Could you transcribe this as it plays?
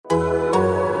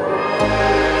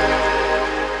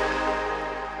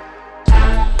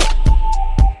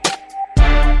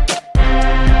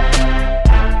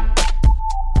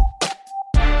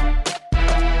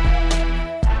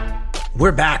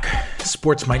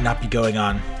sports might not be going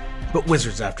on, but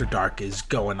Wizards After Dark is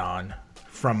going on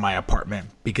from my apartment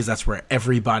because that's where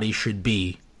everybody should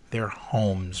be. Their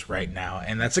homes right now.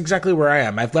 And that's exactly where I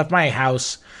am. I've left my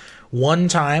house one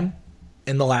time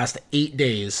in the last 8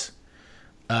 days.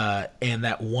 And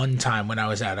that one time when I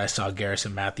was out, I saw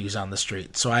Garrison Matthews on the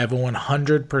street. So I have a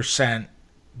 100%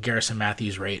 Garrison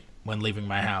Matthews rate when leaving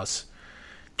my house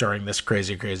during this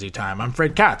crazy, crazy time. I'm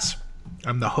Fred Katz.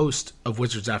 I'm the host of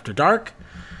Wizards After Dark.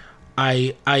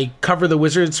 I cover the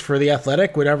Wizards for The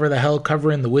Athletic, whatever the hell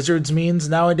covering the Wizards means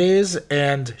nowadays.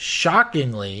 And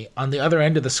shockingly, on the other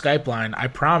end of the Skype line, I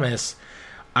promise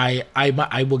I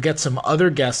will get some other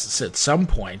guests at some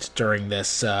point during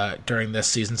this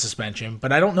season suspension.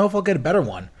 But I don't know if I'll get a better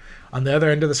one. On the other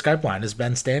end of the Skype line is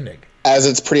Ben Standig. As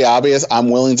it's pretty obvious,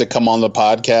 I'm willing to come on the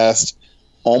podcast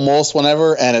almost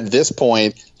whenever, and at this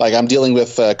point, like, I'm dealing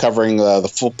with covering the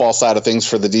football side of things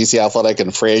for the DC Athletic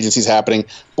and free agencies happening.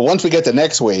 But once we get to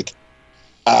next week,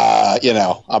 I've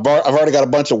already got a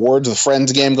bunch of Words with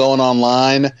Friends game going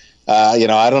online. I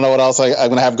don't know what else I'm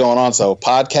going to have going on. So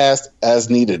podcast as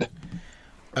needed.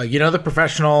 The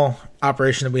professional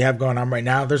operation that we have going on right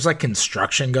now, there's like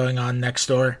construction going on next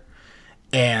door,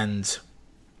 and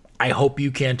I hope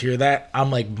you can't hear that. I'm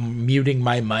like muting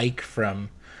my mic from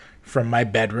my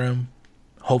bedroom.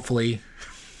 Hopefully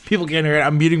people can't hear it.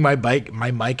 I'm muting my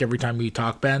mic every time we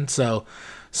talk, Ben. So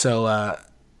I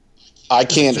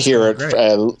can't hear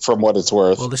it from what it's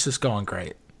worth. Well, this is going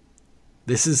great.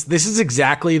 This is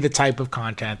exactly the type of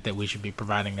content that we should be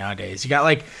providing nowadays. You got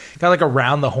like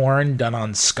Around the Horn done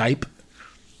on Skype.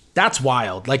 That's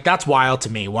wild. Like, that's wild to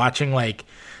me. Watching like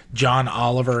John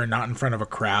Oliver not in front of a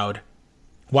crowd.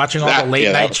 Watching all the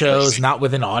late night shows, not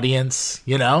with an audience,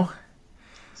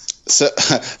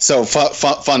 So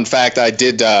fun fact, I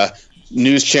did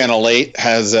News Channel 8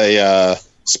 has a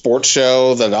sports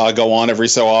show that I go on every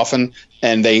so often,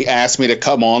 and they asked me to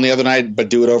come on the other night but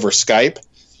do it over Skype.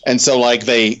 And so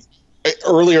they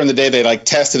earlier in the day they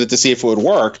tested it to see if it would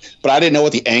work, but I didn't know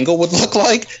what the angle would look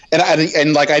like, and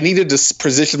I needed to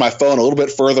position my phone a little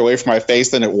bit further away from my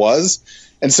face than it was.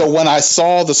 And so when I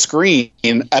saw the screen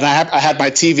and I had my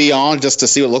TV on just to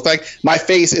see what it looked like, my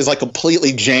face is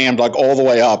completely jammed all the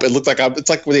way up. It looked like it's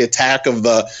like with the attack of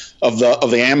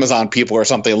the Amazon people or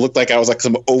something. It looked like I was like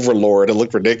some overlord. It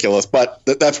looked ridiculous, but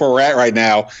that's where we're at right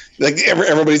now. Like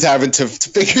everybody's having to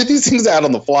figure these things out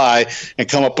on the fly and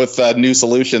come up with new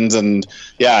solutions. And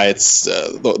yeah, it's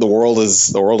the world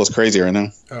is crazy right now.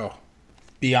 Oh,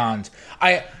 beyond.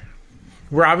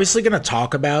 We're obviously going to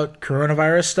talk about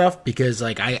coronavirus stuff because,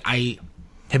 I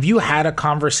have you had a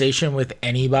conversation with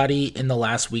anybody in the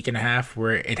last week and a half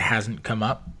where it hasn't come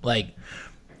up?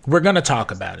 We're going to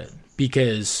talk about it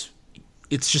because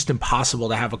it's just impossible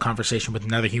to have a conversation with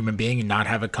another human being and not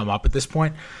have it come up at this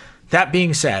point. That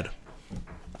being said,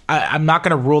 I'm not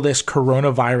going to rule this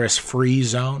coronavirus-free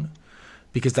zone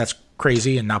because that's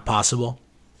crazy and not possible.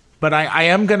 But I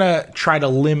am going to try to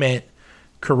limit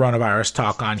coronavirus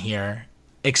talk on here,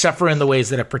 except for in the ways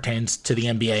that it pertains to the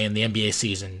NBA and the NBA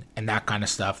season and that kind of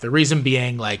stuff. The reason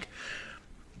being,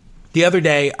 the other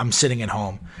day I'm sitting at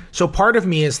home. So part of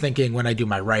me is thinking when I do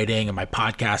my writing and my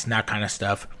podcast and that kind of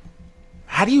stuff,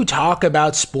 how do you talk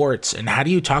about sports and how do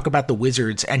you talk about the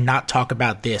Wizards and not talk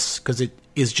about this? Because it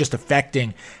is just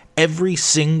affecting every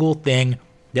single thing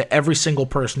that every single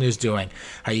person is doing.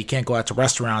 How you can't go out to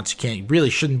restaurants. You really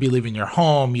shouldn't be leaving your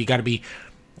home. You got to be...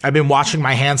 I've been washing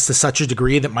my hands to such a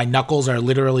degree that my knuckles are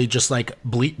literally just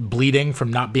bleeding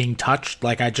from not being touched.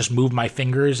 I just move my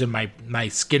fingers and my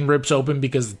skin rips open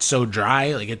because it's so dry.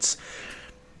 It's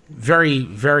very,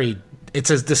 very,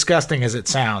 it's as disgusting as it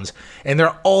sounds. And there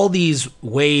are all these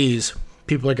ways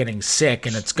people are getting sick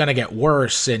and it's going to get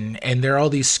worse. And there are all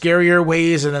these scarier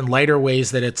ways and then lighter ways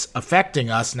that it's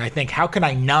affecting us. And I think, how can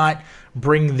I not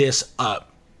bring this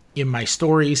up in my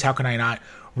stories? How can I not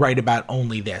write about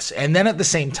only this? And then at the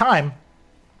same time,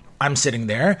 I'm sitting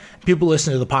there. People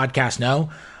listening to the podcast know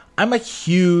I'm a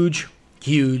huge,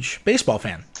 huge baseball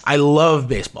fan. I love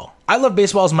baseball. I love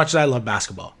baseball as much as I love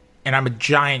basketball. And I'm a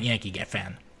giant Yankee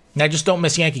fan. And I just don't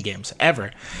miss Yankee games,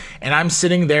 ever. And I'm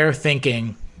sitting there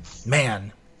thinking,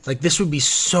 man, this would be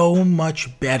so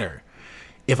much better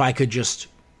if I could just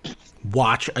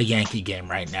watch a Yankee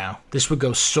game right now. This would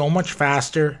go so much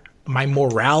faster. My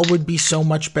morale would be so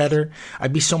much better.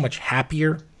 I'd be so much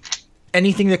happier.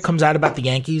 Anything that comes out about the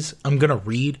Yankees, I'm going to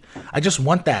read. I just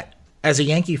want that as a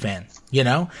Yankee fan,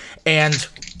 And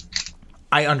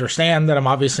I understand that I'm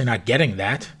obviously not getting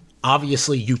that.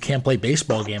 Obviously, you can't play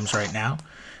baseball games right now.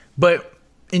 But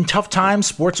in tough times,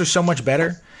 sports are so much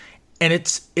better. And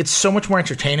it's so much more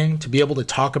entertaining to be able to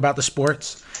talk about the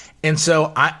sports And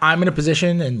so I'm in a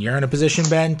position, and you're in a position,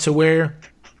 Ben, to where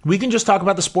we can just talk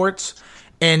about the sports,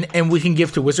 and we can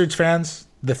give to Wizards fans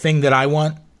the thing that I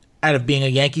want out of being a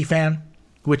Yankee fan,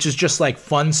 which is just like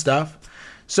fun stuff.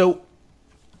 So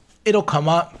it'll come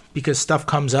up because stuff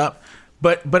comes up,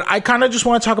 but I kind of just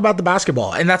want to talk about the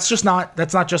basketball, and that's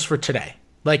not just for today.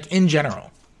 Like in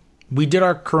general, we did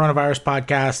our coronavirus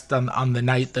podcast on the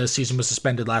night the season was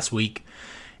suspended last week,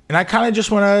 and I kind of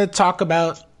just want to talk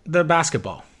about the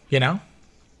basketball. You know?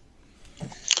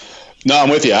 No, I'm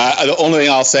with you. The only thing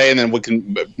I'll say, and then we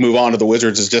can move on to the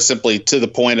Wizards, is just simply to the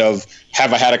point of,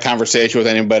 have I had a conversation with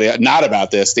anybody not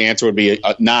about this? The answer would be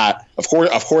not. Of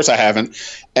course I haven't.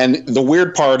 And the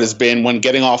weird part has been when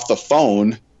getting off the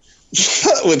phone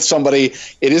with somebody,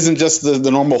 it isn't just the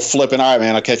normal flipping, all right,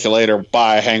 man, I'll catch you later,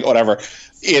 bye, hang, whatever.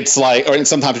 It's like, or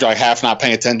sometimes you're like half not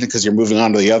paying attention because you're moving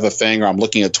on to the other thing, or I'm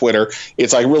looking at Twitter.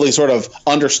 It's like really sort of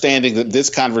understanding that this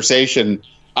conversation,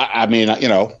 I mean, you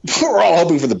know, we're all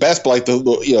hoping for the best, but like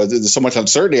there's so much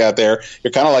uncertainty out there.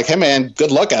 You're kind of like, hey, man, good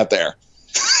luck out there.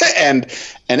 and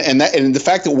the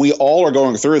fact that we all are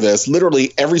going through this,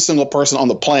 literally every single person on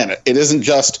the planet. It isn't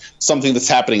just something that's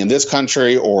happening in this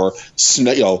country, or a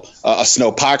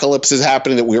snowpocalypse is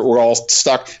happening that we're all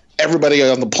stuck. Everybody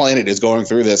on the planet is going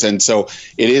through this, and so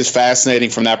it is fascinating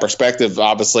from that perspective.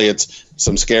 Obviously, it's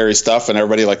some scary stuff, and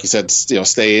everybody, like you said,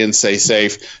 stay in, stay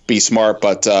safe, be smart.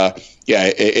 But yeah,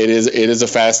 it is a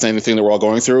fascinating thing that we're all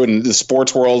going through, and the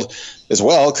sports world as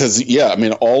well. Because I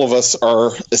mean, all of us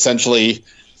are essentially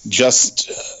just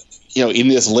in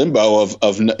this limbo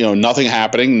of nothing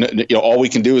happening. All we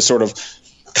can do is sort of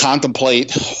contemplate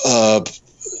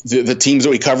the teams that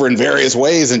we cover in various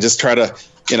ways, and just try to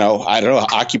I don't know,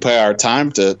 occupy our time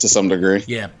to some degree.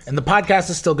 Yeah, and the podcast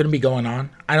is still going to be going on.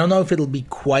 I don't know if it'll be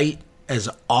quite as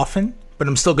often, but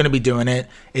I'm still going to be doing it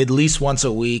at least once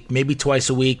a week, maybe twice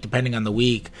a week, depending on the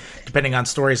week, depending on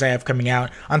stories I have coming out.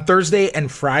 On Thursday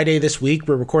and Friday this week,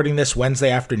 we're recording this Wednesday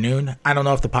afternoon. I don't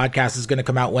know if the podcast is going to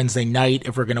come out Wednesday night,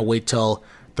 if we're going to wait till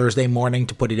Thursday morning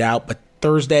to put it out, but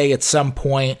Thursday at some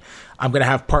point, I'm going to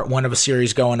have part 1 of a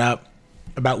series going up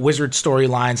about Wizard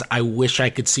storylines I wish I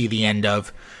could see the end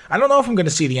of. I don't know if I'm going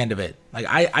to see the end of it. Like,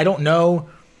 I don't know.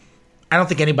 I don't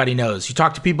think anybody knows. You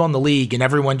talk to people in the league, and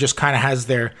everyone just kind of has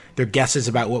their guesses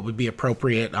about what would be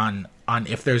appropriate on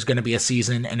if there's going to be a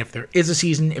season, and if there is a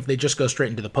season, if they just go straight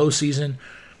into the postseason.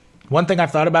 One thing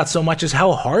I've thought about so much is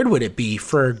how hard would it be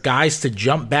for guys to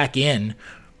jump back in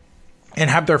and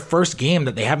have their first game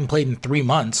that they haven't played in 3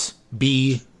 months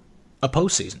be a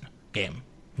postseason game.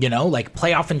 Like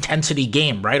playoff intensity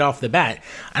game right off the bat.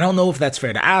 I don't know if that's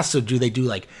fair to ask. So do they do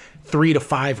like 3 to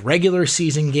 5 regular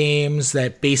season games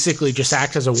that basically just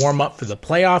act as a warm up for the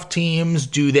playoff teams?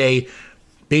 Do they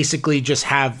basically just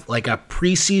have like a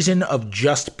preseason of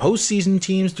just postseason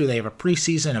teams? Do they have a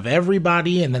preseason of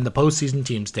everybody and then the postseason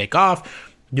teams take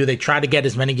off? Do they try to get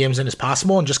as many games in as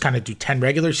possible and just kind of do 10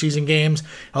 regular season games? It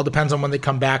all depends on when they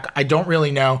come back. I don't really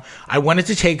know. I wanted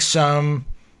to take some...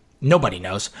 Nobody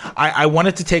knows. I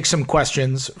wanted to take some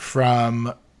questions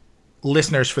from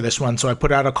listeners for this one, so I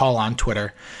put out a call on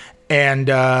Twitter. And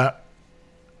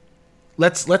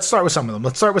let's start with some of them.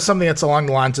 Let's start with something that's along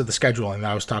the lines of the scheduling that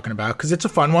I was talking about, because it's a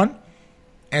fun one.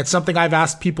 And it's something I've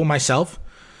asked people myself.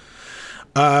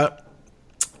 From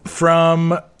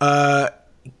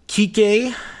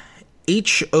Kike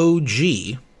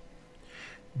HOG,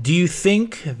 do you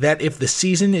think that if the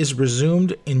season is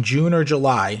resumed in June or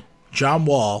July, John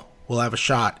Wall will have a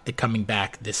shot at coming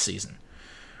back this season?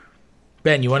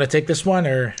 Ben, you want to take this one,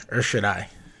 or should I?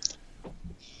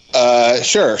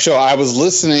 Sure. So I was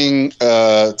listening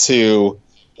to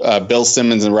Bill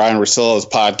Simmons and Ryan Russillo's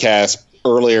podcast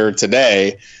earlier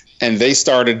today, and they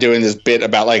started doing this bit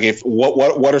about like if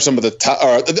what are some of the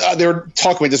they were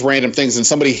talking about just random things, and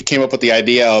somebody came up with the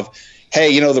idea of,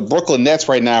 hey, the Brooklyn Nets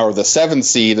right now are the 7th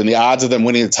seed, and the odds of them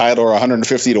winning the title are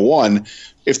 150 to 1.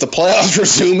 If the playoffs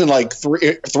resume in like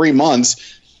three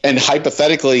months, and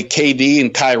hypothetically KD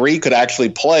and Kyrie could actually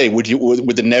play, would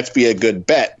the Nets be a good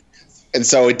bet? And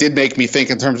so it did make me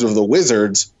think in terms of the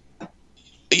Wizards,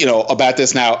 about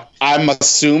this. Now, I'm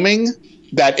assuming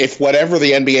that if whatever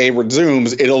the NBA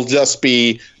resumes, it'll just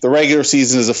be the regular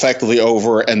season is effectively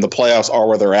over and the playoffs are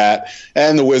where they're at,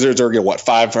 and the Wizards are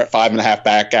 5.5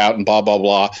 back out and blah blah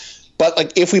blah. But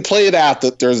like if we play it out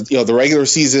that there's the regular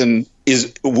season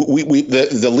is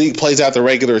the league plays out the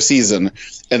regular season,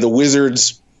 and the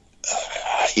Wizards,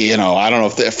 I don't know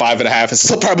if the 5.5 is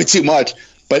still probably too much,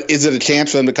 but is it a chance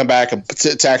for them to come back and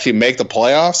to actually make the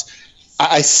playoffs?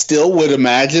 I still would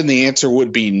imagine the answer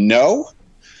would be no.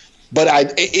 But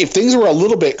if things were a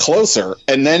little bit closer,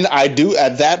 and then at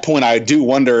that point I do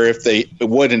wonder if they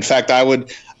would. In fact, I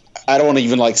would. I don't want to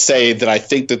even like say that I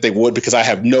think that they would, because I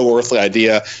have no earthly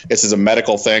idea. This is a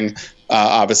medical thing,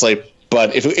 obviously.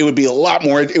 But if it would be a lot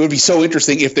more, it would be so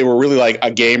interesting if they were really like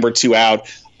a game or two out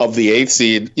of the 8th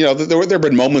seed. You know, there have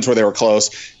been moments where they were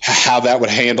close. How that would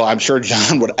handle, I'm sure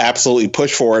John would absolutely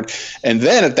push for it. And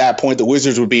then at that point, the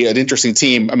Wizards would be an interesting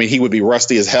team. I mean, he would be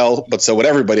rusty as hell, but so would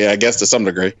everybody, I guess, to some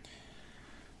degree.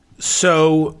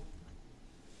 So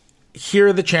here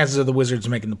are the chances of the Wizards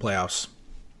making the playoffs.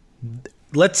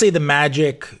 Let's say the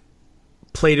Magic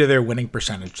play to their winning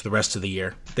percentage the rest of the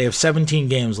year. They have 17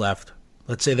 games left.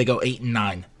 Let's say they go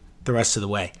 8-9 the rest of the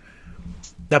way.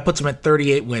 That puts them at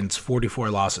 38 wins, 44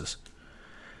 losses.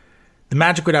 The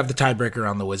Magic would have the tiebreaker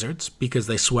on the Wizards because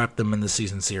they swept them in the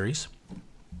season series.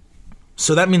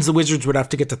 So that means the Wizards would have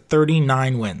to get to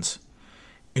 39 wins.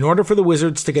 In order for the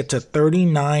Wizards to get to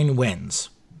 39 wins,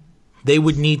 they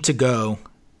would need to go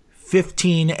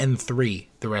 15-3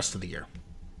 the rest of the year.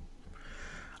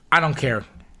 I don't care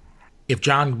if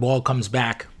John Wall comes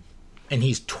back and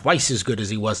he's twice as good as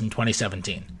he was in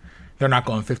 2017. They're not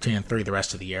going 15-3 the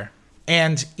rest of the year.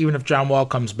 And even if John Wall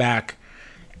comes back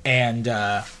and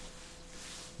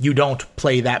you don't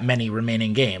play that many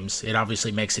remaining games, it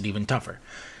obviously makes it even tougher.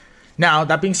 Now,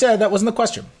 that being said, that wasn't the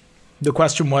question. The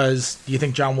question was, do you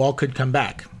think John Wall could come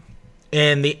back?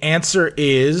 And the answer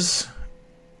is,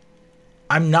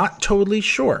 I'm not totally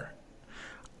sure.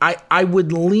 I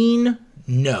would lean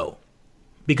no,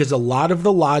 because a lot of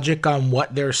the logic on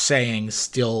what they're saying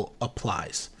still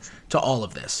applies to all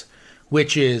of this,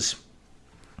 which is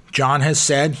John has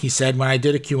said, he said when I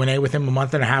did a Q&A with him a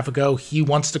month and a half ago, he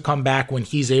wants to come back when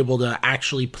he's able to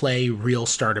actually play real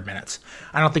starter minutes.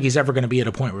 I don't think he's ever going to be at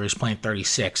a point where he's playing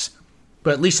 36,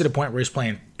 but at least at a point where he's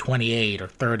playing 28 or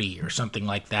 30 or something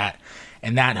like that,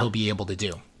 and that he'll be able to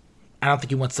do. I don't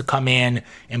think he wants to come in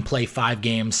and play 5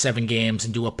 games, 7 games,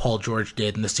 and do what Paul George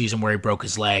did in the season where he broke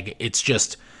his leg. It's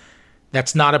just,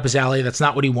 that's not up his alley. That's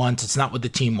not what he wants. It's not what the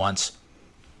team wants.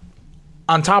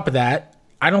 On top of that,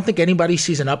 I don't think anybody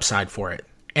sees an upside for it.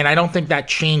 And I don't think that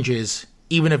changes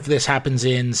even if this happens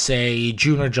in, say,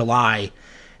 June or July,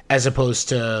 as opposed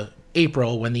to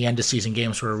April when the end-of-season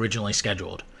games were originally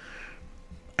scheduled.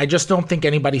 I just don't think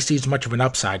anybody sees much of an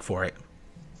upside for it.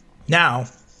 Now,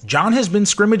 John has been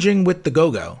scrimmaging with the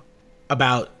Go-Go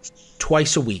about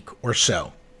twice a week or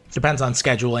so. Depends on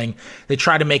scheduling. They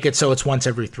try to make it so it's once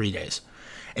every 3 days.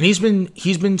 And he's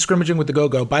been scrimmaging with the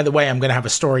Go-Go. By the way, I'm going to have a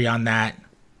story on that,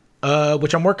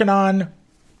 which I'm working on.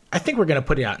 I think we're going to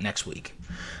put it out next week.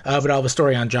 But I'll have a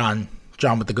story on John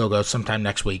with the Go-Go sometime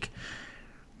next week.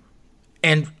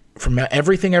 And from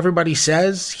everything everybody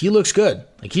says, he looks good.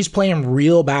 Like, he's playing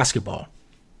real basketball.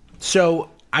 So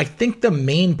I think the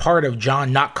main part of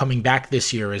John not coming back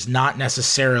this year is not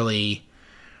necessarily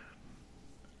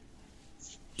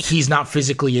he's not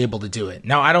physically able to do it.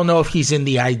 Now, I don't know if he's in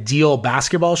the ideal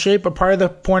basketball shape, but part of the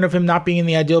point of him not being in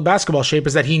the ideal basketball shape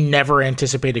is that he never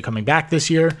anticipated coming back this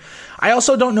year. I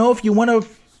also don't know if you want to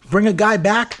bring a guy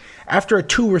back after a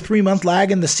 2 or 3 month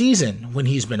lag in the season when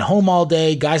he's been home all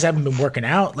day, guys haven't been working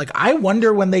out. Like, I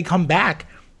wonder when they come back,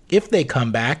 if they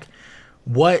come back,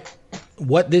 what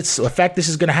this effect this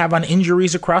is going to have on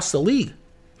injuries across the league.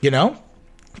 You know,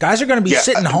 guys are going to be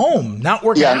sitting home, not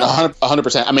working out. Yeah,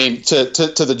 100%. I mean,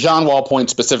 to the John Wall point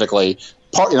specifically,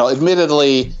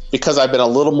 admittedly, because I've been a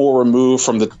little more removed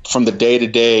from the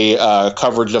day-to-day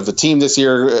coverage of the team this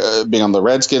year, being on the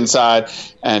Redskins side,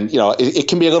 and it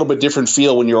can be a little bit different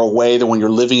feel when you're away than when you're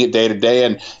living it day to day.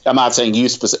 And I'm not saying you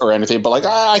or anything, but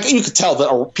like you could tell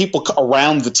that people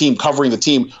around the team, covering the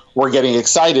team, were getting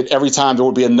excited every time there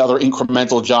would be another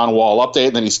incremental John Wall update,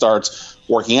 and then he starts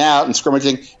working out and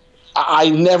scrimmaging. I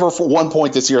never, for one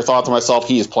point this year, thought to myself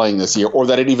he is playing this year, or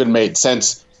that it even made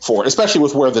sense for it, especially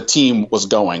with where the team was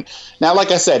going. Now,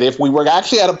 like I said, if we were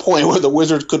actually at a point where the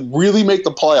Wizards could really make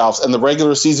the playoffs and the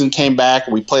regular season came back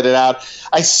and we played it out,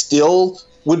 I still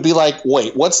would be like,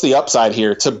 wait, what's the upside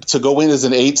here to go in as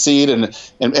an 8 seed and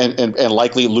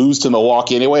likely lose to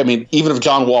Milwaukee anyway? I mean, even if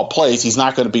John Wall plays, he's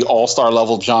not going to be all-star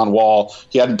level John Wall.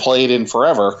 He hadn't played in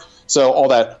forever. So all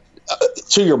that.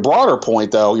 To your broader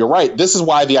point, though, you're right. This is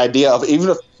why the idea of even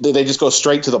if they just go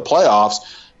straight to the playoffs,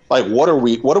 like what are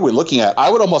we looking at? I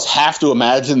would almost have to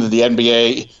imagine that the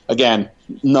NBA, again,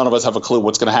 none of us have a clue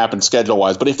what's going to happen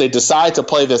schedule-wise, but if they decide to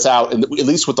play this out, at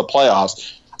least with the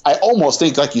playoffs, I almost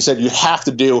think, like you said, you have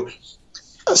to do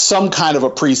some kind of a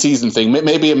preseason thing.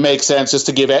 Maybe it makes sense just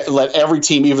to let every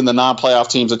team, even the non-playoff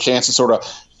teams, a chance to sort of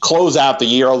close out the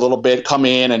year a little bit, come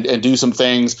in and do some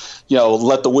things,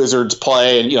 let the Wizards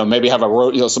play and, maybe have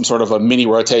some sort of a mini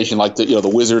rotation like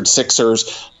the Wizards,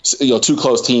 Sixers, 2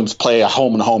 close teams play a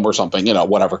home and home or something,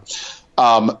 whatever.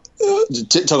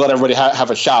 to let everybody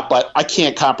have a shot. But I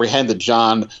can't comprehend that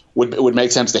John would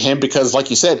make sense to him because, like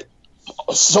you said,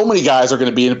 so many guys are going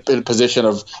to be in a position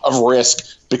of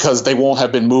risk because they won't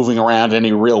have been moving around in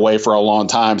any real way for a long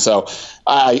time. So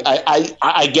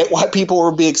I get why people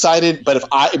would be excited. But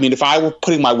if I were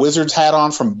putting my Wizards hat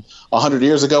on from 100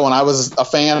 years ago when I was a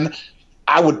fan,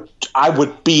 I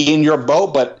would be in your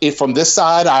boat. But from this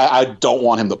side, I don't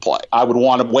want him to play. I would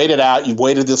want to wait it out. You've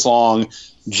waited this long.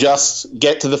 Just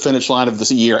get to the finish line of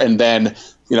this year and then,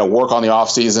 work on the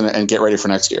offseason and get ready for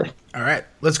next year. All right,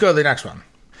 let's go to the next one.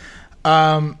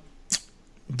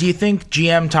 Do you think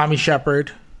GM Tommy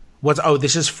Shepard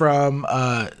this is from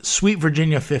Sweet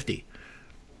Virginia 50.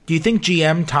 Do you think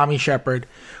GM Tommy Shepard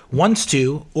wants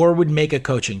to or would make a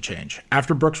coaching change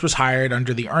after Brooks was hired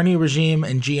under the Ernie regime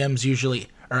and GMs usually,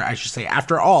 or I should say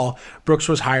after all, Brooks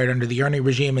was hired under the Ernie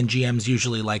regime and GMs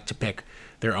usually like to pick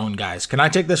their own guys? Can I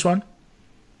take this one?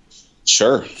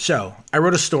 Sure. So I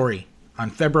wrote a story on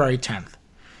February 10th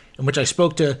in which I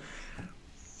spoke to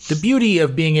the beauty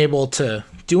of being able to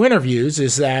do interviews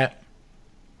is that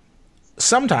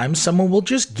sometimes someone will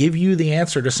just give you the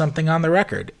answer to something on the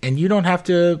record, and you don't have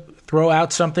to throw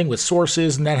out something with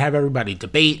sources and then have everybody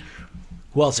debate.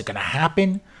 Well, is it going to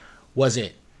happen? Is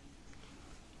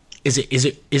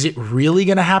it really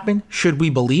going to happen? Should we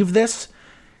believe this?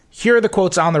 Here are the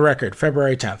quotes on the record,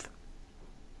 February 10th.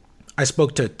 I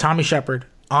spoke to Tommy Shepard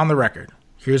on the record.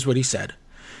 Here's what he said.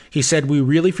 He said, "We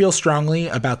really feel strongly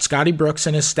about Scotty Brooks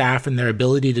and his staff and their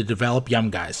ability to develop young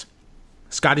guys.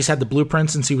 Scotty's had the blueprint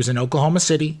since he was in Oklahoma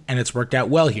City, and it's worked out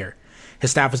well here.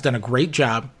 His staff has done a great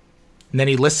job." And then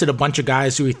he listed a bunch of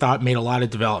guys who he thought made a lot of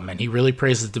development. He really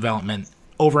praised the development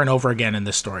over and over again in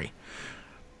this story.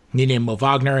 He named Mo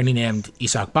Wagner, and he named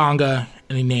Isak Bonga,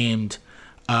 and he named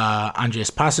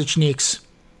Andres Pasechniks.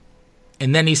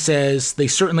 And then he says, they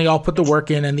certainly all put the work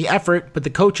in and the effort, but the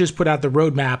coaches put out the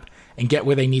roadmap and get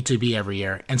where they need to be every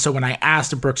year. And so when I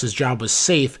asked if Brooks' job was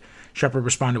safe, Shepard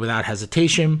responded without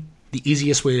hesitation. The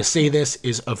easiest way to say this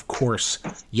is, of course,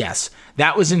 yes.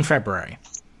 That was in February.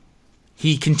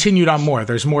 He continued on more.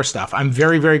 There's more stuff. I'm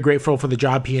very, very grateful for the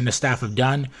job he and his staff have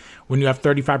done. When you have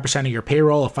 35% of your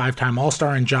payroll, a 5-time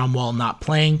All-Star, and John Wall not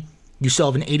playing, you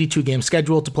still have an 82-game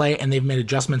schedule to play, and they've made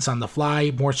adjustments on the fly,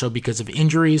 more so because of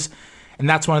injuries. And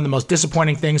that's one of the most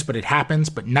disappointing things, but it happens.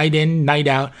 But night in, night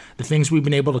out, the things we've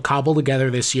been able to cobble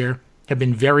together this year have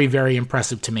been very, very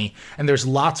impressive to me. And there's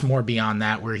lots more beyond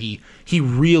that where he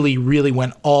really, really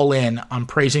went all in on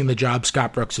praising the job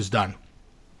Scott Brooks has done.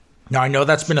 Now, I know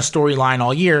that's been a storyline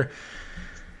all year,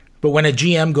 but when a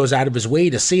GM goes out of his way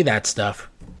to say that stuff,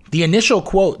 the initial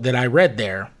quote that I read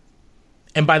there,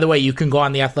 and by the way, you can go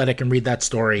on The Athletic and read that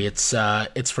story. It's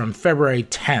from February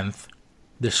 10th.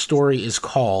 The story is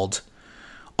called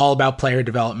All About Player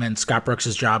Development. Scott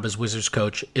Brooks' job as Wizards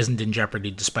coach isn't in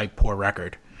jeopardy despite poor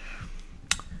record.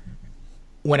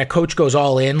 When a coach goes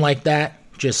all in like that,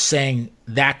 just saying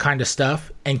that kind of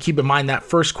stuff, and keep in mind that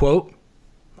first quote,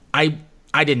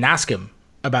 I didn't ask him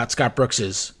about Scott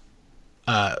Brooks'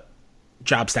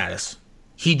 job status.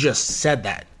 He just said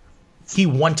that. He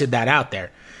wanted that out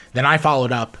there. Then I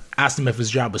followed up, asked him if his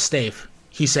job was safe.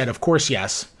 He said, of course,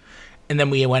 yes. And then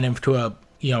we went into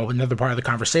another part of the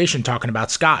conversation talking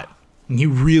about Scott. And he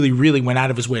really, really went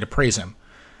out of his way to praise him.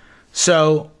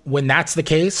 So when that's the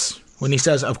case, when he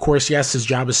says, of course, yes, his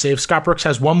job is safe, Scott Brooks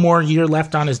has one more year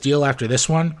left on his deal after this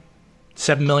one,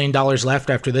 $7 million left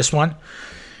after this one.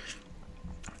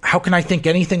 How can I think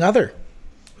anything other?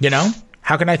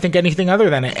 How can I think anything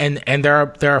other than it? And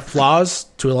there are flaws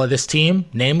to this team,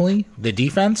 namely the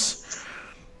defense.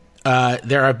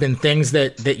 There have been things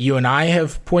that you and I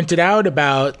have pointed out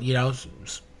about,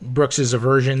 Brooks'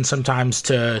 aversion sometimes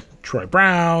to Troy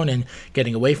Brown and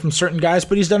getting away from certain guys,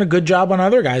 but he's done a good job on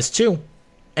other guys too.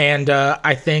 And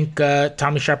I think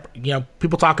Tommy Shepard,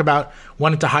 people talk about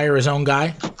wanting to hire his own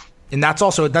guy. And that's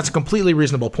a completely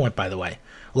reasonable point, by the way.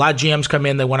 A lot of GMs come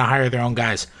in, they want to hire their own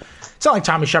guys. It's not like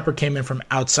Tommy Shepard came in from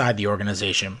outside the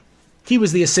organization. He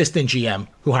was the assistant GM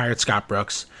who hired Scott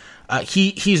Brooks.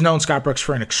 He's known Scott Brooks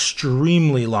for an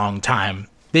extremely long time.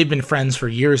 They've been friends for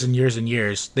years and years and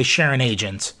years. They share an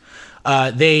agent.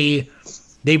 They've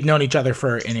known each other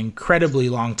for an incredibly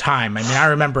long time. I mean, I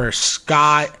remember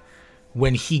Scott,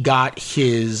 when he got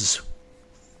his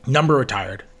number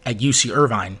retired at UC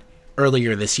Irvine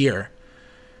earlier this year,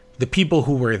 the people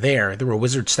who were there were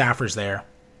Wizard staffers there,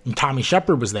 and Tommy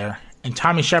Shepard was there, and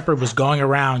Tommy Shepard was going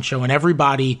around showing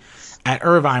everybody at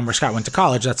Irvine, where Scott went to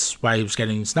college, that's why he was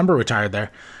getting his number retired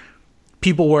there,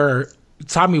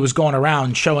 Tommy was going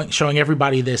around showing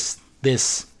everybody this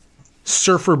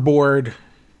surfer board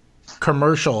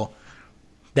commercial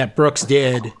that Brooks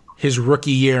did his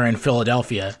rookie year in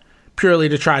Philadelphia purely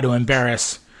to try to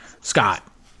embarrass Scott.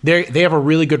 They have a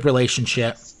really good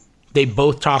relationship. They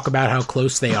both talk about how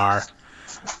close they are.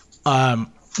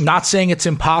 Not saying it's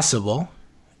impossible.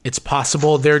 It's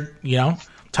possible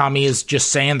Tommy is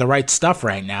just saying the right stuff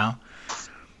right now.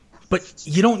 But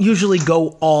you don't usually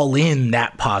go all in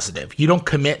that positive. You don't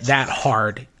commit that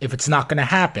hard if it's not going to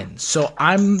happen. So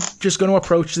I'm just going to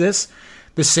approach this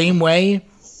the same way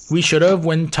we should have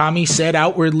when Tommy said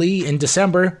outwardly in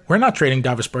December, we're not trading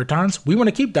Davis Bertans. We want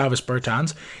to keep Davis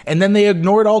Bertans. And then they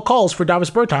ignored all calls for Davis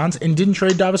Bertans and didn't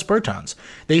trade Davis Bertans.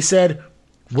 They said,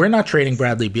 we're not trading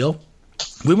Bradley Beal.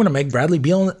 We want to make Bradley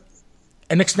Beal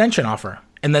an extension offer.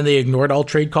 And then they ignored all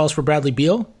trade calls for Bradley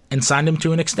Beal and signed him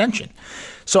to an extension.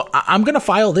 So I'm going to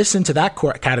file this into that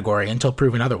category until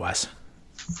proven otherwise.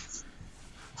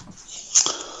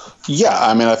 Yeah,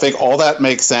 I mean, I think all that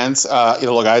makes sense.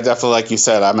 Look, I definitely, like you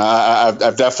said,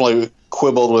 I've definitely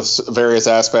quibbled with various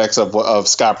aspects of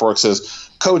Scott Brooks's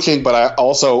coaching, but I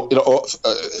also,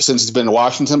 since he's been in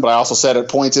Washington, but I also said at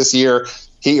points this year,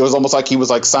 it was almost like he was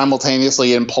like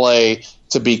simultaneously in play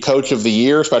to be coach of the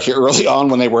year, especially early on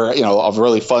when they were, a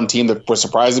really fun team that was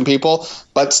surprising people,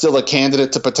 but still a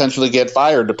candidate to potentially get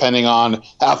fired depending on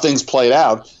how things played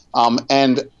out.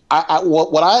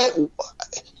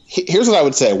 Here's what I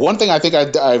would say. One thing I think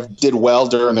I did well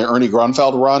during the Ernie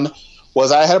Grunfeld run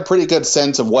was I had a pretty good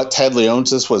sense of what Ted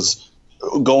Leonsis was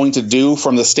going to do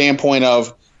from the standpoint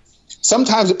of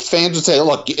sometimes fans would say,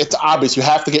 look, it's obvious you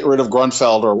have to get rid of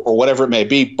Grunfeld or whatever it may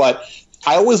be. But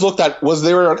I always looked at, was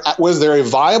there a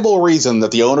viable reason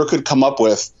that the owner could come up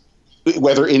with,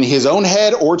 whether in his own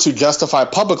head or to justify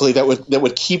publicly, that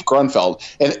would keep Grunfeld?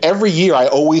 And every year I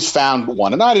always found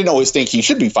one, and I didn't always think he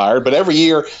should be fired, but every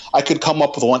year I could come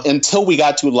up with one until we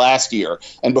got to last year.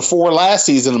 And before last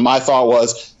season, my thought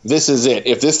was, this is it.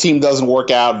 If this team doesn't work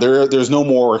out, there's no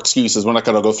more excuses. We're not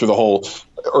going to go through the whole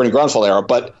Ernie Grunfeld era.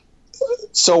 But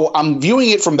so I'm viewing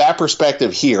it from that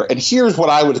perspective here. And here's what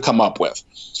I would come up with.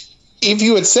 If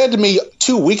you had said to me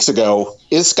 2 weeks ago,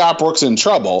 is Scott Brooks in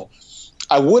trouble?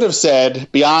 I would have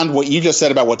said, beyond what you just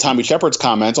said about what Tommy Shepard's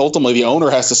comments, ultimately the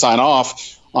owner has to sign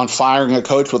off on firing a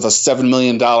coach with a $7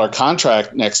 million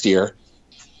contract next year.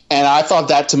 And I thought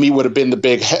that to me would have been the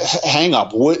big hang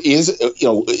up. Is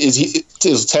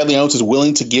Ted Leonsis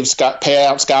willing to pay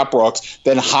out Scott Brooks,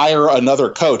 then hire another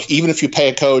coach? Even if you pay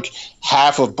a coach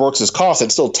half of Brooks's cost,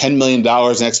 it's still $10 million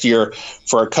next year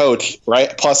for a coach,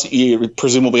 right? Plus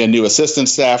presumably a new assistant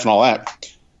staff and all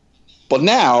that. But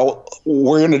now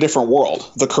we're in a different world.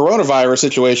 The coronavirus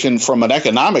situation from an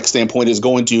economic standpoint is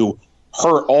going to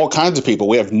hurt all kinds of people.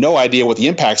 We have no idea what the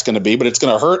impact's going to be, but it's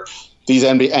going to hurt these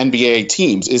NBA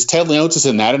teams. Is Ted Leonsis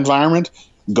in that environment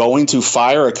going to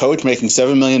fire a coach making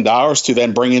 $7 million to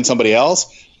then bring in somebody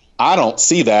else? I don't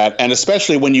see that. And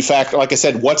especially when you factor, like I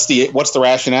said, what's the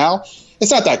rationale?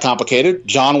 It's not that complicated.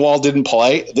 John Wall didn't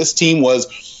play. This team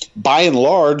was, by and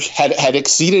large, had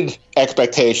exceeded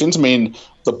expectations. I mean,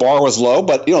 the bar was low,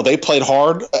 but, they played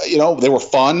hard. They were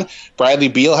fun. Bradley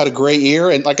Beal had a great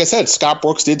year. And like I said, Scott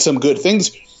Brooks did some good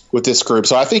things with this group.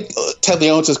 So I think Ted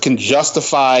Leonsis can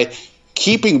justify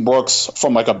keeping Brooks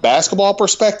from like a basketball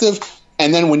perspective.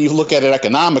 And then when you look at it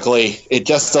economically, it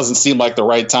just doesn't seem like the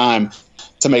right time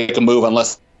to make a move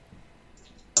unless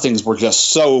things were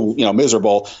just so,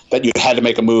 miserable that you had to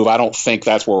make a move. I don't think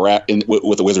that's where we're at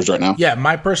with the Wizards right now. Yeah,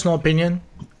 my personal opinion,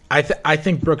 I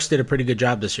think Brooks did a pretty good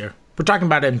job this year. We're talking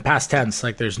about it in past tense,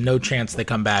 like there's no chance they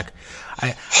come back.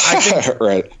 I think,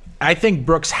 right. I think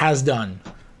Brooks has done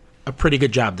a pretty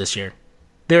good job this year.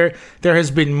 There has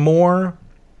been more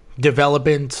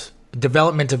development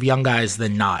of young guys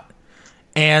than not.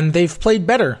 And they've played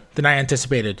better than I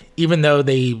anticipated, even though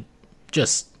they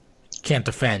just can't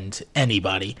defend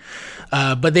anybody.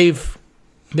 But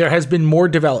there has been more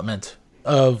development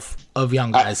of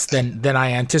young guys than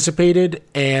I anticipated,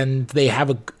 and they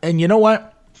have and you know what?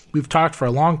 We've talked for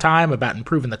a long time about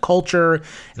improving the culture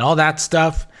and all that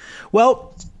stuff.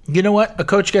 Well, you know what? A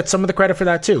coach gets some of the credit for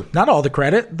that too. Not all the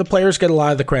credit. The players get a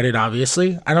lot of the credit,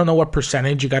 obviously. I don't know what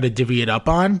percentage you got to divvy it up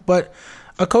on, but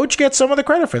a coach gets some of the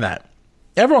credit for that.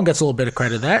 Everyone gets a little bit of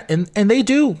credit for that, and they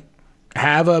do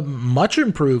have a much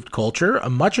improved culture, a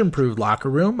much improved locker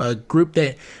room, a group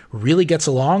that really gets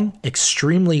along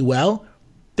extremely well.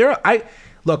 I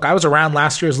was around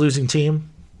last year's losing team,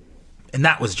 and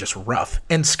that was just rough.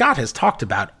 And Scott has talked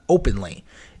about openly,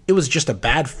 it was just a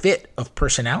bad fit of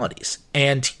personalities.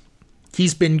 And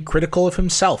he's been critical of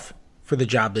himself for the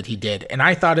job that he did. And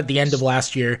I thought at the end of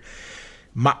last year,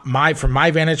 from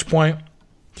my vantage point,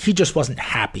 he just wasn't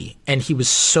happy. And he was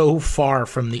so far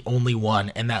from the only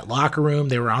one in that locker room.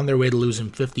 They were on their way to losing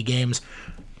 50 games.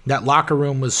 That locker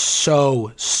room was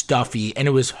so stuffy, and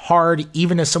it was hard,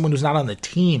 even as someone who's not on the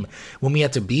team, when we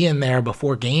had to be in there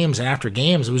before games and after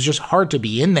games. It was just hard to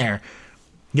be in there.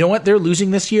 You know what? They're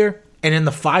losing this year, and in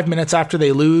the 5 minutes after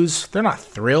they lose, they're not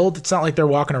thrilled. It's not like they're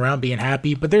walking around being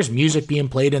happy, but there's music being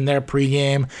played in their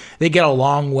pregame. They get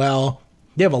along well.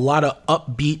 They have a lot of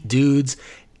upbeat dudes.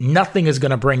 Nothing is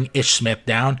going to bring Ish Smith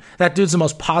down. That dude's the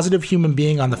most positive human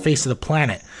being on the face of the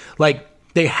planet. Like,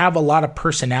 they have a lot of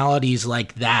personalities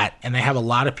like that, and they have a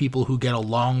lot of people who get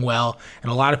along well,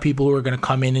 and a lot of people who are going to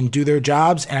come in and do their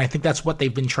jobs, and I think that's what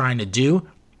they've been trying to do.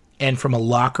 And from a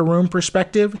locker room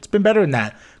perspective, it's been better than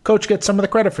that. Coach gets some of the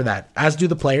credit for that, as do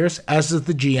the players, as does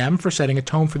the GM for setting a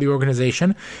tone for the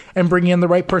organization and bringing in the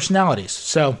right personalities.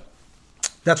 So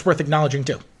that's worth acknowledging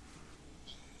too.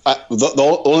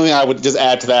 The only thing I would just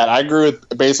add to that, I agree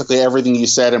with basically everything you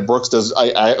said, and Brooks does.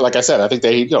 Like I said, I think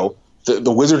they,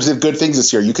 the Wizards did good things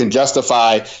this year. You can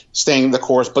justify staying the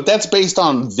course, but that's based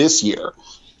on this year.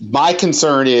 My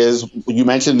concern is, you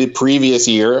mentioned the previous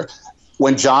year,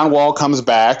 when John Wall comes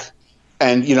back,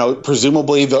 and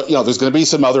presumably there's going to be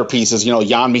some other pieces.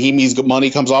 Jan Mahimi's money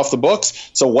comes off the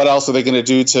books. So what else are they going to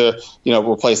do to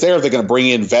replace there? Are they going to bring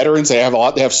in veterans? They have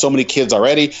They have so many kids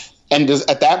already. And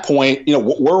at that point,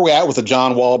 where are we at with the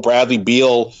John Wall, Bradley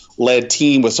Beal led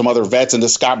team with some other vets, and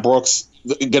is Scott Brooks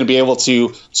going to be able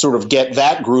to sort of get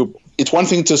that group? It's one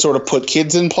thing to sort of put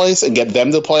kids in place and get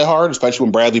them to play hard, especially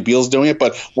when Bradley Beal's doing it.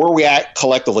 But where are we at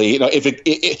collectively?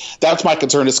 If that's my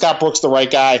concern. Is Scott Brooks the right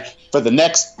guy for the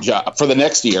next job, for the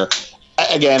next year?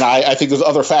 Again, I think there's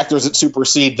other factors that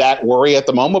supersede that worry at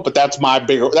the moment, but that's my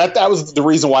bigger. That was the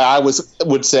reason why I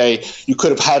would say you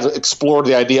could have explored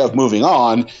the idea of moving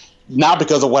on. Not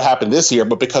because of what happened this year,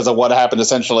 but because of what happened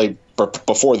essentially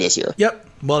before this year. Yep.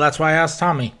 Well, that's why I asked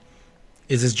Tommy,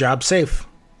 is his job safe?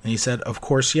 And he said, of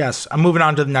course, yes. I'm moving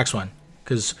on to the next one,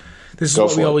 because this is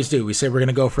what we always do. We say we're going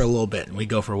to go for a little bit, and we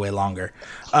go for way longer.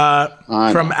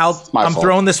 I'm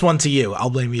throwing this one to you. I'll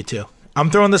blame you, too.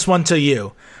 I'm throwing this one to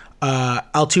you.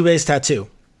 Altuve's tattoo.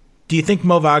 Do you think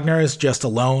Mo Wagner is just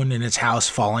alone in his house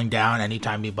falling down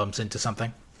anytime he bumps into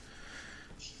something?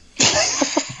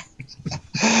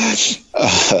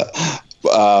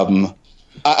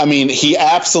 I mean, he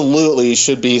absolutely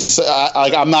should be.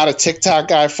 I'm not a TikTok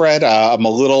guy, Fred. I'm a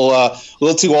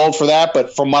little too old for that.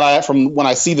 But from when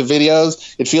I see the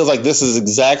videos, it feels like this is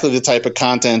exactly the type of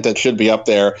content that should be up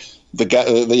there. The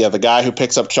guy who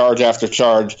picks up charge after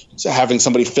charge, having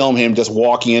somebody film him just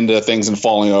walking into things and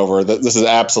falling over. This is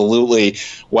absolutely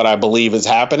what I believe is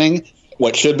happening,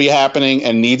 what should be happening,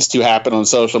 and needs to happen on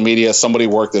social media. Somebody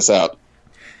work this out.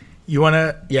 You want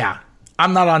to? Yeah.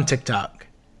 I'm not on TikTok.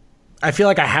 I feel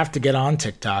like I have to get on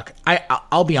TikTok.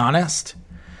 I'll be honest.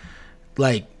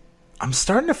 Like, I'm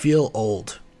starting to feel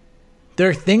old. There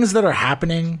are things that are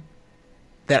happening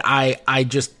that I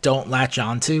just don't latch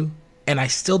onto, and I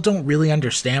still don't really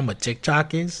understand what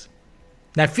TikTok is.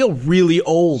 And I feel really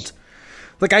old.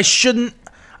 Like, I feel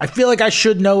like I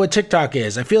should know what TikTok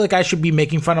is. I feel like I should be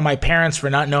making fun of my parents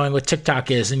for not knowing what TikTok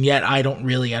is, and yet I don't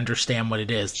really understand what it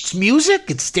is. It's music?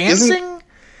 It's dancing?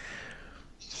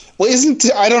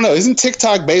 Isn't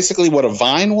TikTok basically what a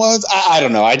Vine was? I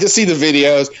don't know. I just see the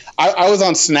videos. I was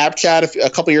on Snapchat a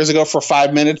couple years ago for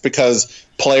 5 minutes because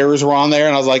players were on there,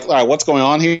 and I was like, all right, what's going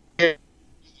on here? And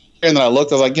then I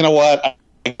looked, I was like, you know what?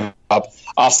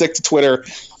 I'll stick to Twitter.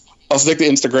 I'll stick to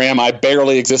Instagram. I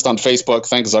barely exist on Facebook.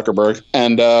 Thanks, Zuckerberg.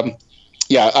 And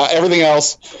everything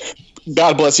else.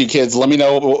 God bless you, kids. Let me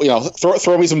know.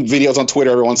 Throw me some videos on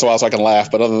Twitter every once in a while so I can laugh.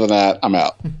 But other than that, I'm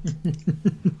out.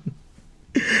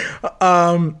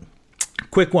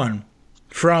 Quick one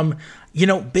from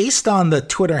based on the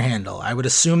Twitter handle, I would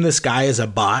assume this guy is a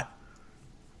bot,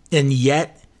 and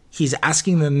yet he's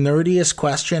asking the nerdiest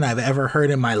question I've ever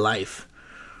heard in my life,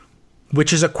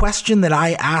 which is a question that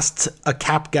I asked a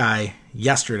Cap guy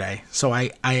yesterday. So I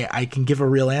can give a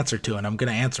real answer to it, and I'm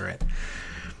going to answer it.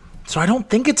 So I don't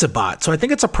think it's a bot. So I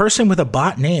think it's a person with a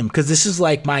bot name, because this is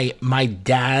like my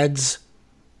dad's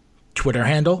Twitter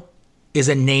handle is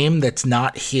a name that's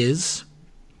not his,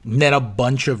 and then a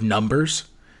bunch of numbers.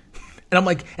 And I'm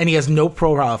like, and he has no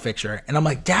profile picture. And I'm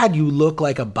like, Dad, you look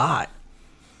like a bot.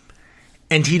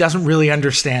 And he doesn't really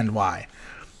understand why.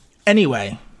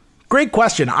 Anyway, great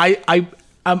question. I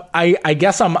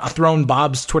guess I'm throwing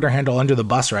Bob's Twitter handle under the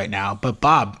bus right now. But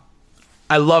Bob,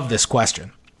 I love this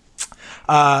question.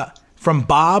 From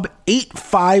Bob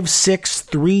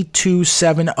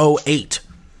 856327008.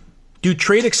 Do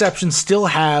trade exceptions still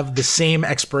have the same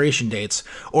expiration dates,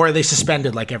 or are they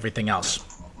suspended like everything else?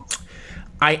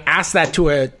 I asked that to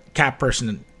a Cap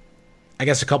person, I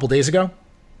guess a couple days ago,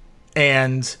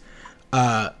 and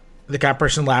the cat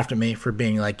person laughed at me for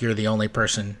being like, you're the only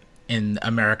person in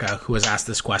America who has asked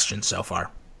this question so far.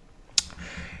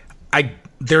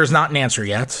 There's not an answer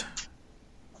yet.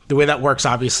 The way that works,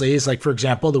 obviously, is like, for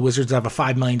example, the Wizards have a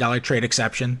 $5 million trade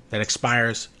exception that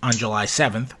expires on July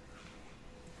 7th.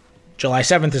 July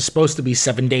 7th is supposed to be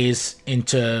 7 days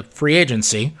into free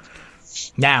agency.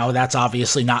 Now, that's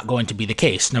obviously not going to be the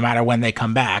case. No matter when they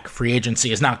come back, free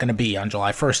agency is not going to be on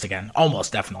July 1st again.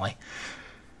 Almost definitely.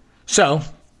 So,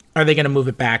 are they going to move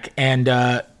it back? And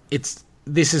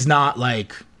this is not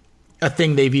like a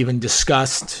thing they've even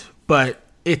discussed, but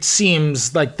it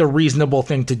seems like the reasonable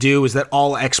thing to do is that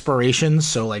all expirations,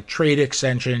 so like trade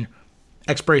extension,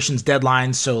 expirations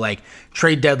deadlines, so like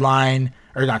trade deadline,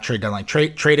 or not trade deadline,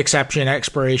 trade exception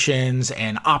expirations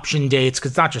and option dates,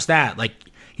 because it's not just that, like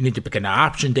you need to pick an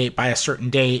option date by a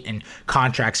certain date and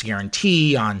contracts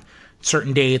guarantee on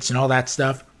certain dates and all that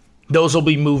stuff. Those will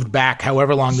be moved back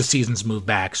however long the season's moved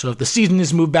back. So if the season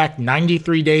is moved back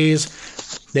 93 days,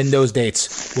 then those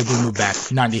dates will be moved back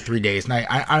 93 days.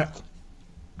 And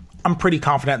I'm pretty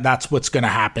confident that's what's going to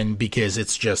happen because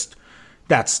it's just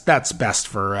that's best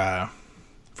for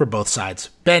both sides.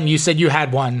 Ben, you said you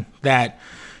had one that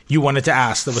you wanted to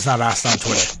ask that was not asked on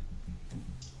Twitter.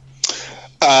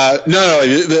 No.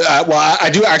 Well, I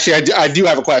do actually. I do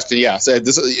have a question. Yeah, so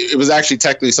it was actually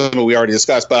technically something we already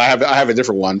discussed, but I have a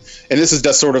different one, and this is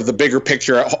just sort of the bigger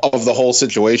picture of the whole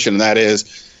situation. And that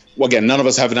is, well, again, none of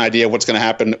us have an idea what's going to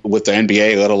happen with the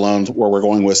NBA, let alone where we're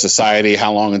going with society,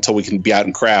 how long until we can be out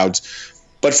in crowds.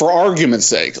 But for argument's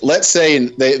sake, let's say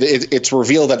it's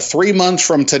revealed that 3 months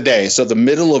from today, so the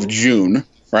middle of June,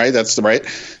 right? That's right.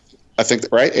 I think,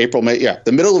 right? April, May. Yeah.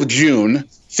 The middle of June,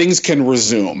 things can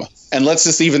resume. And let's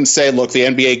just even say, look, the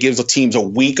NBA gives the teams a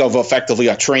week of effectively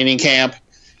a training camp,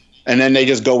 and then they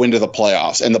just go into the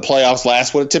playoffs. And the playoffs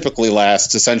last what it typically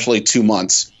lasts, essentially 2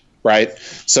 months. Right.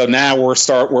 So now we're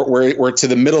to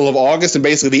the middle of August, and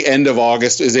basically the end of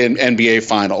August is in NBA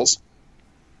finals.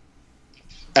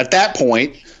 At that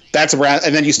point, that's around,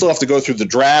 and then you still have to go through the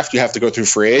draft. You have to go through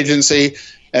free agency,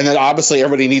 and then obviously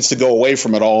everybody needs to go away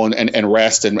from it all and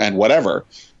rest and whatever.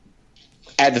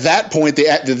 At that point,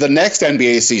 the next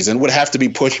NBA season would have to be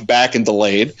pushed back and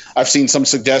delayed. I've seen some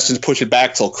suggestions push it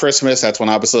back till Christmas. That's when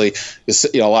obviously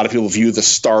a lot of people view the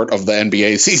start of the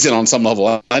NBA season on some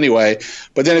level anyway.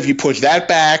 But then if you push that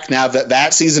back, now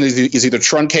that season is either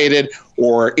truncated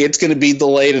or it's going to be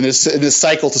delayed, and this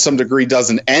cycle to some degree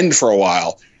doesn't end for a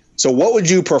while. So what would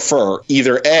you prefer?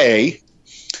 Either A,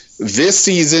 this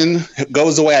season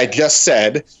goes the way I just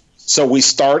said, so we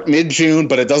start mid-June,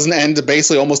 but it doesn't end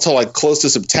basically almost till like close to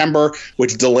September,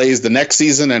 which delays the next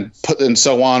season and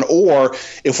so on. Or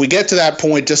if we get to that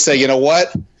point, just say, you know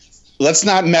what? Let's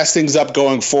not mess things up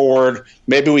going forward.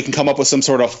 Maybe we can come up with some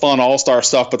sort of fun all-star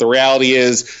stuff. But the reality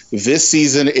is this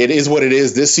season, it is what it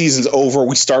is. This season's over.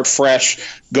 We start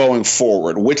fresh going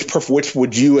forward. Which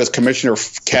would you, as Commissioner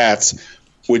Katz,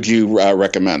 would you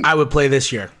recommend? I would play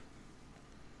this year.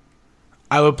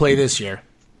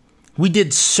 We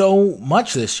did so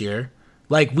much this year.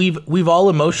 Like we've all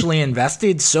emotionally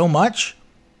invested so much.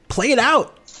 Play it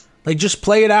out. Like just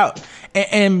play it out.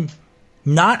 And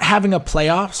not having a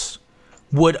playoffs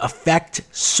would affect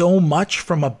so much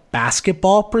from a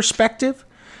basketball perspective.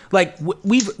 Like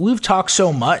we've talked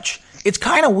so much. It's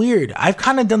kind of weird. I've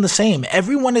kind of done the same.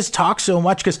 Everyone has talked so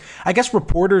much because I guess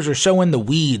reporters are so in the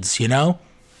weeds, you know?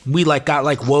 We got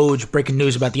Woj breaking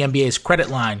news about the NBA's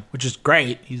credit line, which is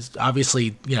great. He's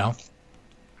obviously,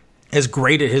 as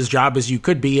great at his job as you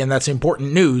could be, and that's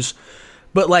important news.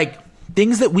 But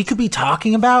things that we could be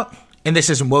talking about, and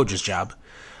this isn't Woj's job,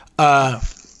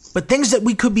 but things that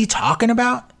we could be talking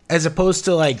about as opposed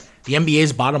to the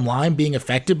NBA's bottom line being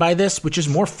affected by this, which is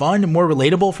more fun and more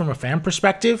relatable from a fan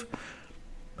perspective.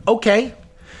 Okay.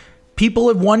 People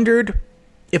have wondered,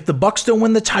 if the Bucks don't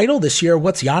win the title this year,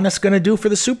 what's Giannis going to do for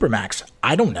the Supermax?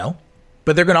 I don't know.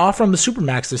 But they're going to offer him the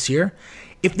Supermax this year.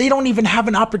 If they don't even have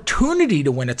an opportunity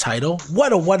to win a title,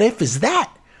 what if is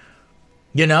that?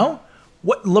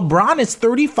 What LeBron is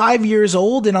 35 years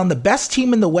old and on the best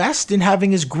team in the West and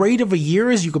having as great of a year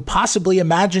as you could possibly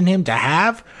imagine him to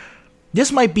have.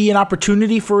 This might be an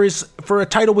opportunity for a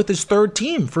title with his third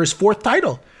team, for his fourth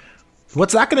title.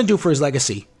 What's that going to do for his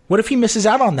legacy? What if he misses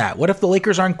out on that? What if the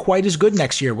Lakers aren't quite as good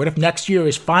next year? What if next year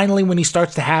is finally when he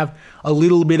starts to have a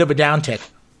little bit of a downtick?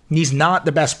 He's not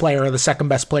the best player or the second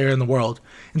best player in the world.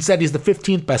 Instead, he's the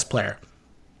 15th best player.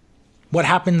 What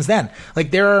happens then?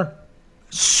 There are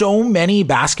so many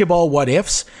basketball what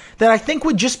ifs that I think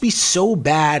would just be so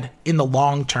bad in the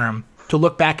long term to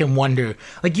look back and wonder.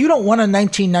 You don't want a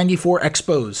 1994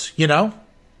 Expos,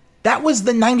 That was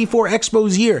the 94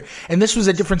 Expos year. And this was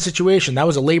a different situation. That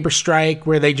was a labor strike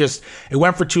where it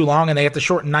went for too long and they had to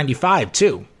shorten 95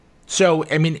 too. So,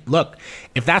 I mean, look,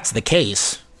 if that's the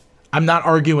case, I'm not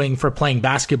arguing for playing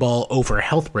basketball over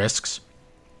health risks.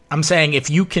 I'm saying if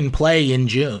you can play in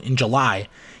July,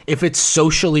 if it's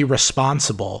socially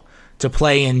responsible to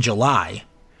play in July,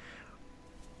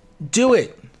 do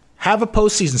it. Have a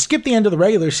postseason. Skip the end of the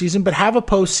regular season, but have a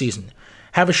postseason.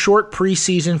 Have a short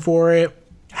preseason for it.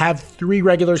 Have 3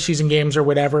 regular season games or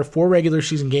whatever, 4 regular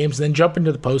season games, then jump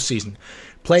into the postseason.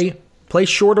 Play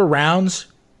shorter rounds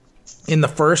in the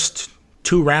first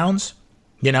 2 rounds.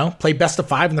 Play best of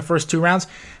 5 in the first 2 rounds.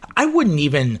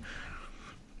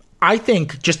 I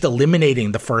think just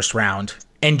eliminating the first round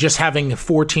and just having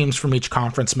 4 teams from each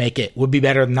conference make it would be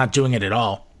better than not doing it at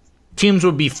all. Teams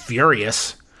would be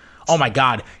furious. Oh my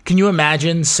God. Can you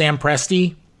imagine Sam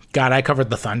Presti? God, I covered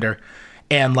the Thunder.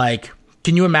 And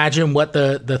can you imagine what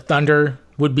the Thunder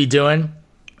would be doing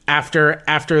after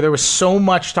there was so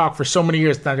much talk for so many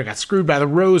years? The Thunder got screwed by the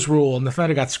Rose Rule and the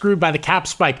Thunder got screwed by the cap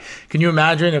spike. Can you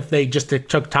imagine if they just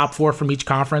took top 4 from each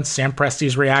conference? Sam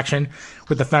Presti's reaction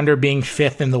with the Thunder being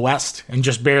 5th in the West and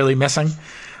just barely missing.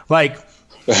 Right.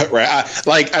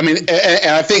 And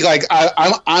I think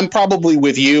I'm probably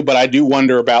with you, but I do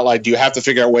wonder about do you have to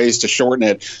figure out ways to shorten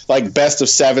it? Best of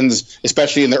 7s,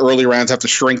 especially in the early rounds, have to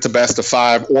shrink to best of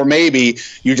 5, or maybe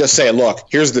you just say, look,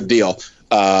 here's the deal.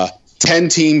 10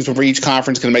 teams from each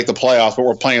conference can make the playoffs, but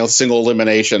we're playing a single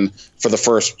elimination for the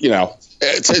first,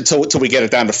 till we get it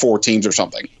down to 4 teams or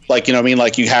something.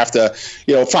 You have to,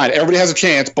 fine, everybody has a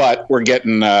chance, but we're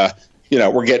getting, we're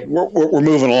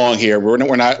moving along here.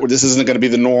 We're not. This isn't going to be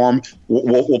the norm.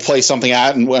 We'll play something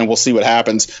out and we'll see what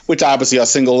happens. Which obviously a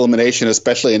single elimination,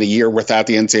 especially in a year without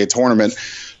the NCAA tournament,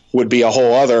 would be a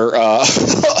whole other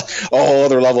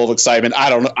level of excitement.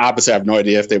 I have no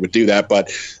idea if they would do that, but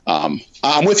I'm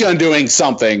with you on doing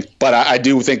something. But I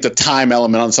do think the time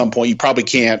element on some point, you probably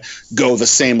can't go the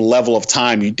same level of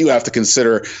time. You do have to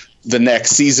consider the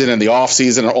next season and the off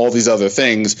season and all these other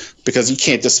things, because you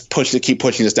can't just keep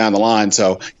pushing this down the line.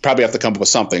 So you probably have to come up with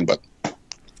something. But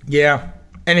yeah,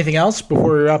 anything else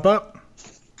before we wrap up?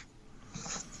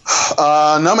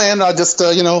 No, man. I just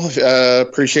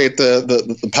appreciate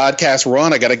the podcast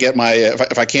run. I got to get my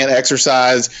if I can't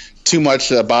exercise too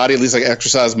much body, at least I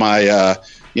exercise my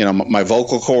my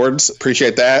vocal cords.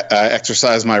 Appreciate that.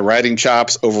 Exercise my writing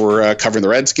chops over covering the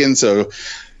Redskins. So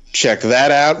check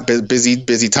that out.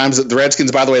 Busy times. The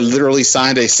Redskins, by the way, literally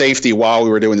signed a safety while we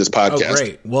were doing this podcast. Oh,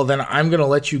 great. Well, then I'm going to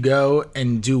let you go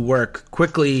and do work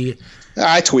quickly.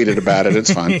 I tweeted about it.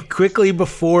 It's fine. Quickly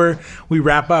before we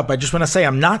wrap up, I just want to say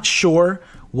I'm not sure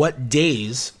what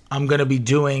days I'm going to be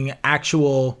doing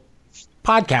actual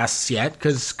podcasts yet,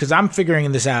 because I'm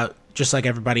figuring this out just like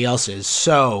everybody else is.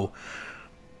 So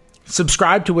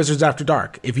subscribe to Wizards After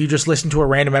Dark. If you just listen to a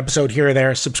random episode here or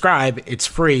there, subscribe. It's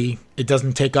free. It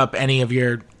doesn't take up any of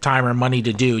your time or money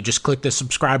to do. Just click the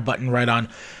subscribe button right on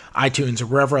iTunes or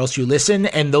wherever else you listen,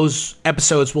 and those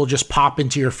episodes will just pop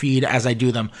into your feed as I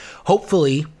do them.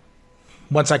 Hopefully,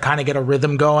 once I kind of get a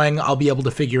rhythm going, I'll be able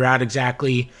to figure out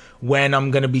exactly when I'm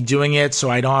going to be doing it so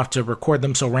I don't have to record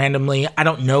them so randomly. I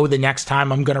don't know the next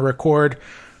time I'm going to record.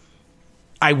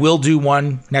 I will do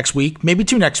one next week, maybe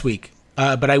 2 next week.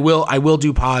 But I will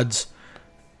do pods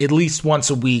at least once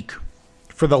a week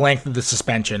for the length of the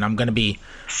suspension. I'm gonna be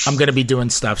doing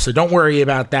stuff, so don't worry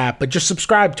about that. But just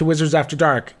subscribe to Wizards After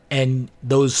Dark, and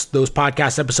those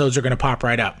podcast episodes are gonna pop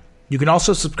right up. You can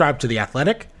also subscribe to The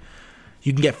Athletic.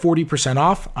 You can get 40%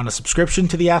 off on a subscription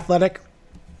to The Athletic.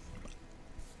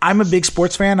 I'm a big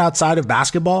sports fan outside of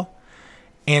basketball,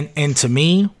 and to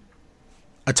me,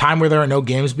 a time where there are no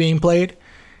games being played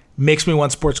makes me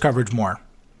want sports coverage more.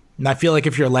 And I feel like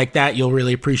if you're like that, you'll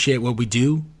really appreciate what we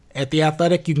do at The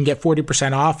Athletic. You can get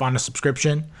 40% off on a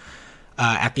subscription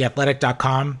at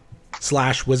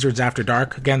theathletic.com/Wizards After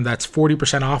Dark. Again, that's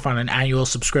 40% off on an annual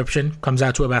subscription. Comes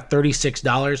out to about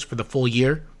 $36 for the full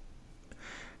year,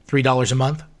 $3 a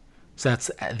month. So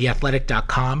that's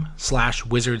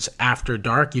theathletic.com/Wizards After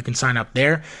Dark. You can sign up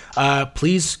there.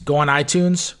 Please go on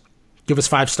iTunes. Give us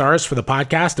 5 stars for the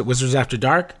podcast at Wizards After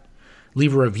Dark.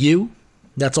 Leave a review.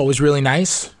 That's always really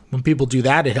nice. When people do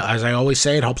that, as I always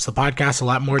say, it helps the podcast a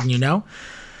lot more than you know.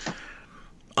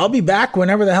 I'll be back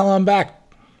whenever the hell I'm back.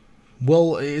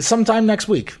 Sometime next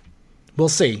week. We'll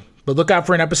see. But look out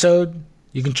for an episode.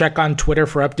 You can check on Twitter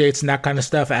for updates and that kind of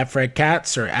stuff at Fred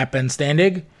Katz or at Ben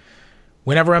Standig.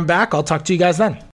 Whenever I'm back, I'll talk to you guys then.